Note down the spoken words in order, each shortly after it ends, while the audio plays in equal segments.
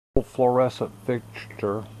Fluorescent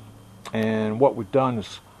fixture, and what we've done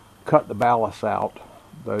is cut the ballast out.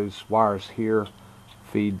 Those wires here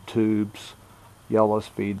feed tubes, yellows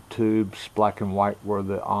feed tubes, black and white were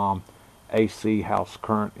the AC house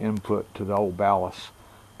current input to the old ballast.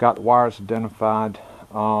 Got the wires identified,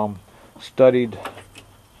 studied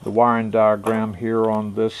the wiring diagram here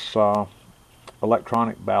on this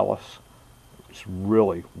electronic ballast. It's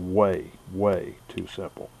really way too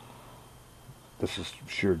simple. This is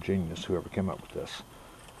sheer genius, whoever came up with this.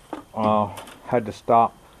 Had to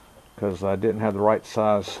stop because I didn't have the right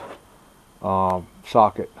size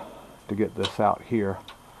socket to get this out here.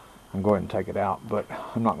 I'm going to take it out, but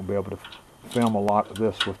I'm not going to be able to film a lot of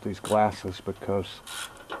this with these glasses because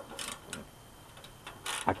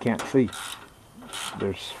I can't see.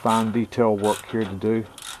 There's fine detail work here to do,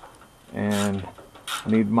 and I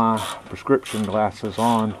need my prescription glasses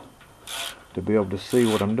on to be able to see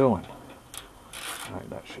what I'm doing. Alright,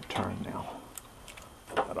 that should turn now.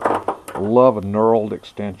 I love a knurled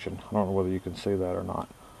extension. I don't know whether you can see that or not.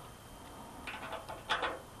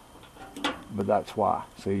 But that's why.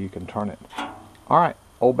 See, you can turn it. Alright,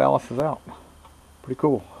 old ballast is out. Pretty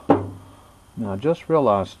cool. Now I just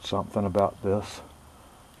realized something about this.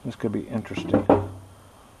 This could be interesting.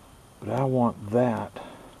 But I want that.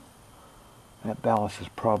 That ballast is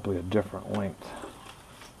probably a different length.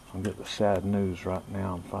 I'll get the sad news right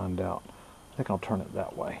now and find out. I think I'll turn it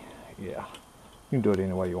that way. Yeah. You can do it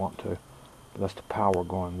any way you want to. But that's the power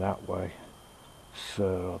going that way.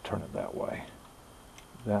 So I'll turn it that way.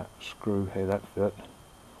 That screw, hey, that fit.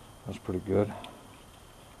 That's pretty good.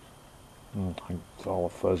 It's all a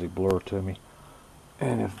fuzzy blur to me.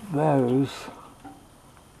 And if those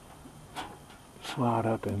slide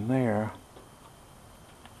up in there,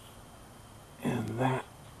 and that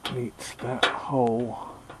meets that hole.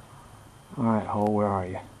 Alright, hole, where are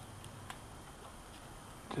you?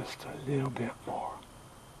 Just a little bit more.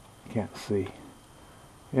 Can't see.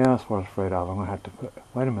 Yeah, that's what I was afraid of. I'm going to have to put...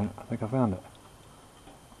 Wait a minute, I think I found it.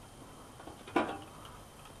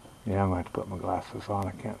 Yeah, I'm going to have to put my glasses on.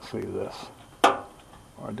 I can't see this.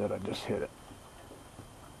 Or did I just hit it?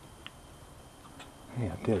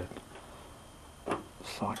 Yeah, I did it.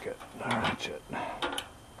 Socket, ratchet.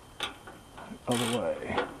 Other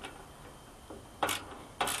way.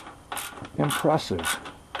 Impressive.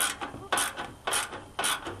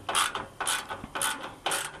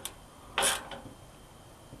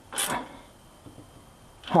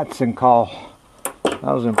 Hudson call. That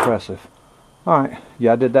was impressive. Alright,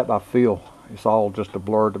 yeah, I did that by feel. It's all just a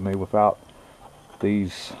blur to me without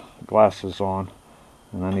these glasses on.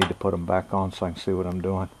 And I need to put them back on so I can see what I'm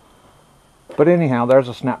doing. But anyhow, there's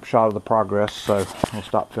a snapshot of the progress, so I'll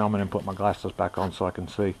stop filming and put my glasses back on so I can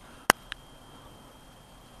see.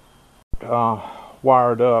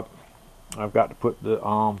 Wired up. I've got to put the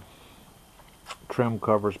trim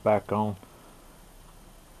covers back on.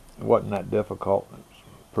 It wasn't that difficult. It was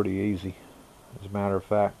pretty easy, as a matter of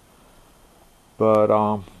fact. But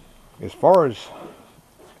as far as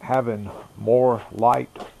having more light,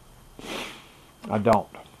 I don't.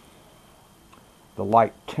 The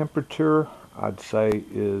light temperature, I'd say,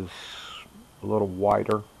 is a little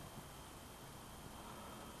whiter.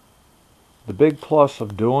 The big plus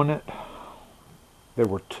of doing it, there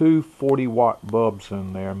were two 40-watt bulbs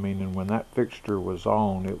in there, meaning when that fixture was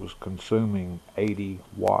on, it was consuming 80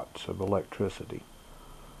 watts of electricity.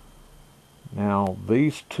 Now,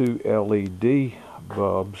 these two LED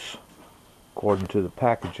bulbs, according to the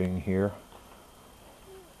packaging here,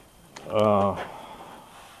 let's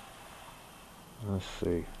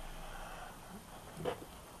see,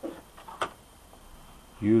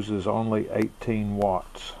 uses only 18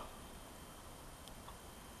 watts.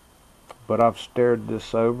 But I've stared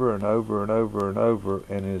this over and over and over and over,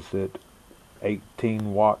 and is it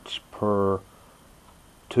 18 watts per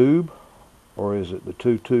tube, or is it the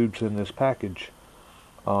two tubes in this package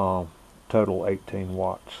total 18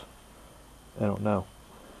 watts? I don't know.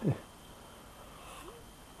 It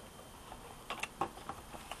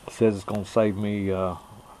says it's going to save me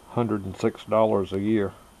 $106 a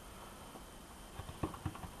year.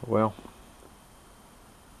 Well,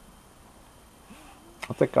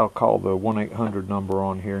 I think I'll call the 1-800 number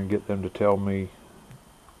on here and get them to tell me,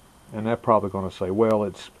 and they're probably going to say, well,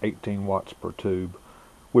 it's 18 watts per tube.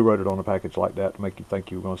 We wrote it on a package like that to make you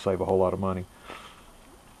think you were going to save a whole lot of money.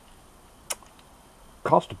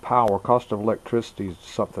 Cost of power, cost of electricity is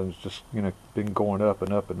something that's just, you know, been going up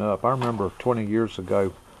and up and up. I remember 20 years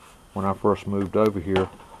ago when I first moved over here,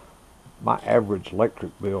 my average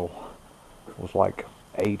electric bill was like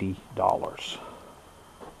 $80.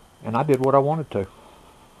 And I did what I wanted to.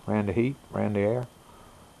 Ran the heat, ran the air,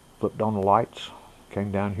 flipped on the lights,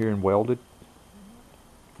 came down here and welded,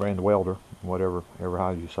 ran the welder, whatever,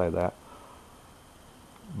 how you say that.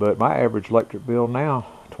 But my average electric bill now,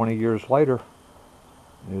 20 years later,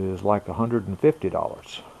 is like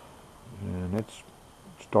 $150. And it's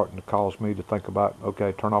starting to cause me to think about,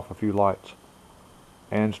 okay, turn off a few lights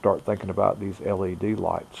and start thinking about these LED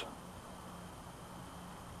lights.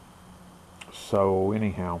 So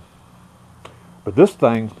anyhow, but this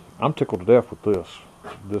thing, I'm tickled to death with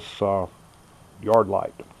this yard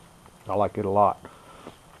light. I like it a lot.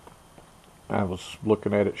 I was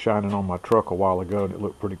looking at it shining on my truck a while ago, and it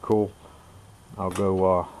looked pretty cool. I'll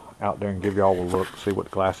go out there and give y'all a look, see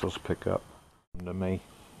what glasses pick up. To me,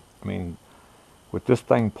 I mean, with this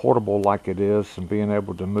thing portable like it is, and being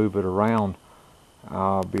able to move it around,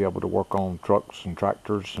 I'll be able to work on trucks and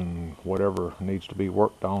tractors and whatever needs to be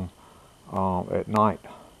worked on at night.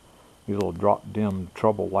 These little drop dim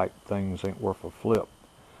trouble light things ain't worth a flip.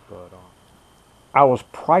 But I was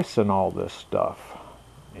pricing all this stuff.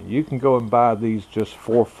 And you can go and buy these just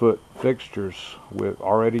 4-foot fixtures with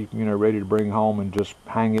already, ready to bring home and just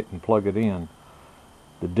hang it and plug it in.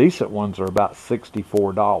 The decent ones are about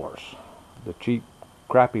 $64. The cheap,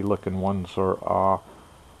 crappy looking ones are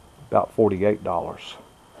about $48.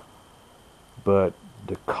 But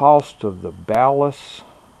the cost of the ballast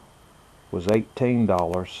was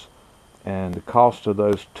 $18, and the cost of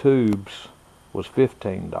those tubes was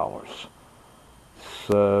 $15.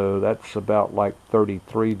 So that's about like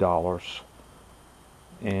 $33,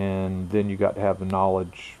 and then you got to have the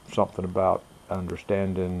knowledge, something about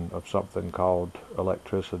understanding of something called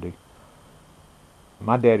electricity.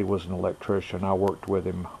 My daddy was an electrician. I worked with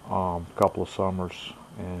him a couple of summers,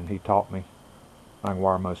 and he taught me. I can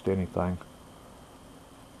wire most anything.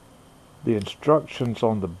 The instructions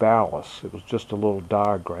on the ballast, it was just a little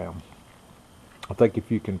diagram. I think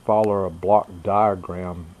if you can follow a block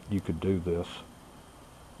diagram, you could do this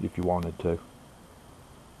if you wanted to.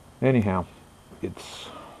 Anyhow, it's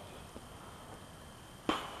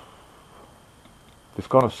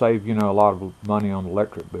going to save a lot of money on the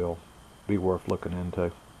electric bill. Be worth looking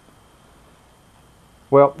into.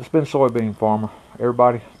 Well, it's been Soybean Farmer.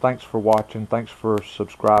 Everybody, thanks for watching. Thanks for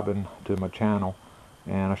subscribing to my channel,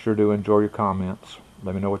 and I sure do enjoy your comments.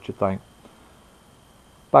 Let me know what you think.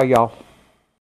 Bye, y'all.